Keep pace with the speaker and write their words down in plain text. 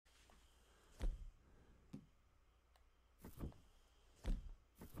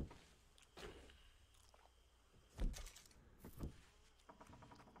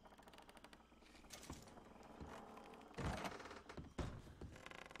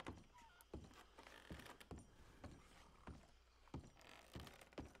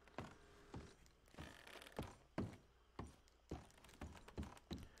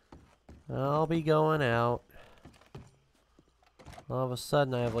I'll be going out. All of a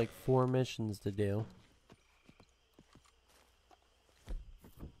sudden, I have like 4 missions to do.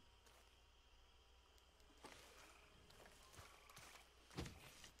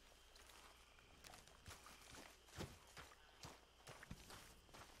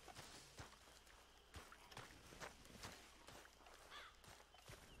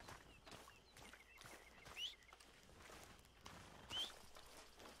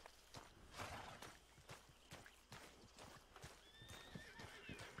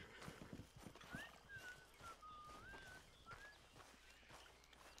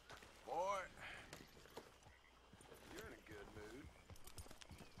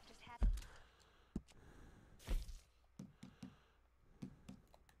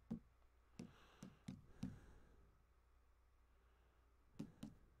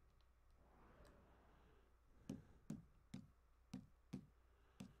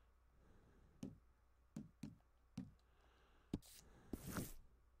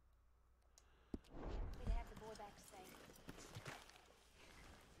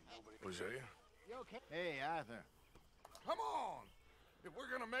 Hosea? You okay? Hey, Arthur. Come on! If we're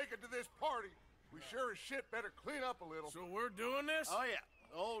gonna make it to this party, we sure as shit better clean up a little. So we're doing this? Oh, yeah.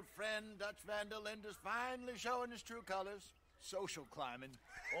 Old friend Dutch Vandal Linda's finally showing his true colors. Social climbing.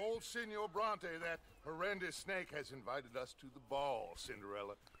 Old Senor Bronte, that horrendous snake, has invited us to the ball,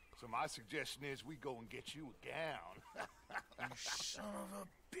 Cinderella. So my suggestion is we go and get you a gown. You son of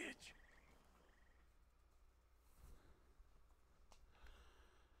a bitch.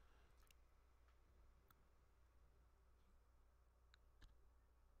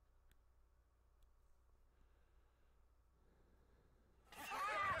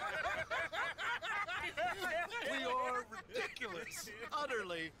 We are ridiculous.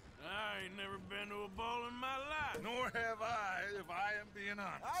 Utterly. I ain't never been to a ball in my life. Nor have I, if I am being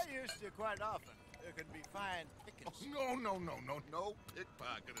honest. I used to quite often. There could be fine pickings. No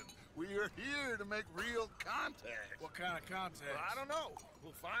pickpocketing. We are here to make real contact. What kind of contact? Well, I don't know.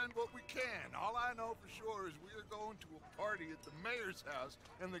 We'll find what we can. All I know for sure is we are going to a party at the mayor's house,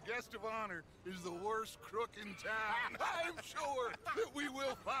 and the guest of honor is the worst crook in town. I'm sure that we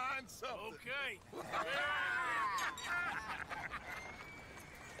will find something. Okay.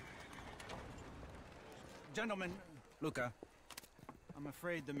 Gentlemen, Luca, I'm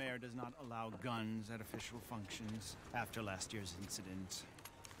afraid the mayor does not allow guns at official functions after last year's incident.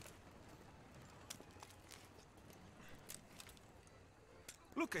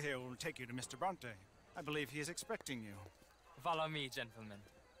 Luca here will take you to Mr. Bronte. I believe he is expecting you. Follow me, gentlemen.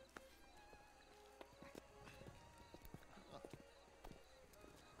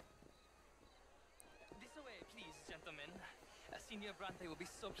 This way, please, gentlemen. Senior Bronte will be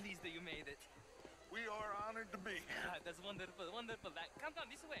so pleased that you made it. We are honored to be here. That's wonderful, wonderful. Come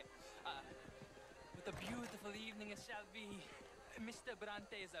this way. What a beautiful evening it shall be. Mr.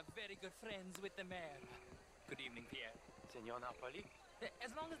 Bronte is a very good friends with the mayor. Good evening, Pierre. Senor Napoli?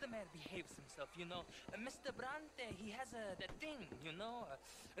 As long as the mayor behaves himself, you know. Mr. Bronte, he has that thing, you know,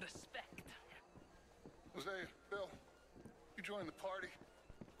 respect. Jose, Bill, you join the party.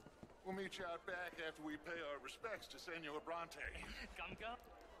 We'll meet you out back after we pay our respects to Senor Bronte. Come.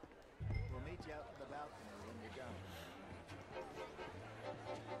 We'll meet you out in the balcony when you're done.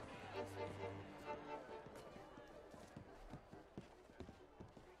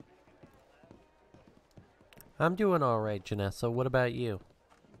 I'm doing alright, Janessa. What about you?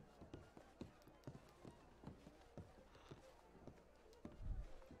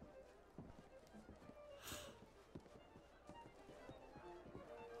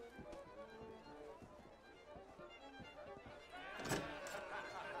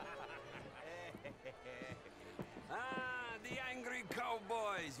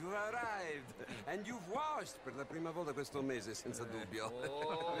 Cowboys, you arrived! And you've washed per la prima volta questo mese, senza dubbio.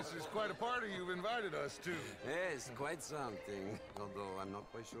 Oh, this is quite a party you've invited us to. Yes, quite something. Although I'm not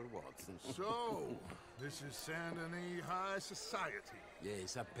quite sure what. So, this is Saint Denis High Society.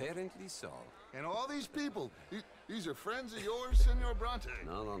 Yes, apparently so. And all these people, these are friends of yours, Senor Bronte?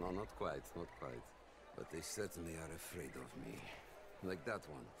 No, not quite, not quite. But they certainly are afraid of me. Like that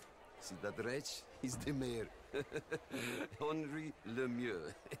one. See that wretch? He's the mayor. Henri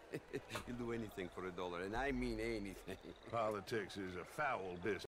Lemieux. He'll do anything for $1, and I mean anything. Politics is a foul business.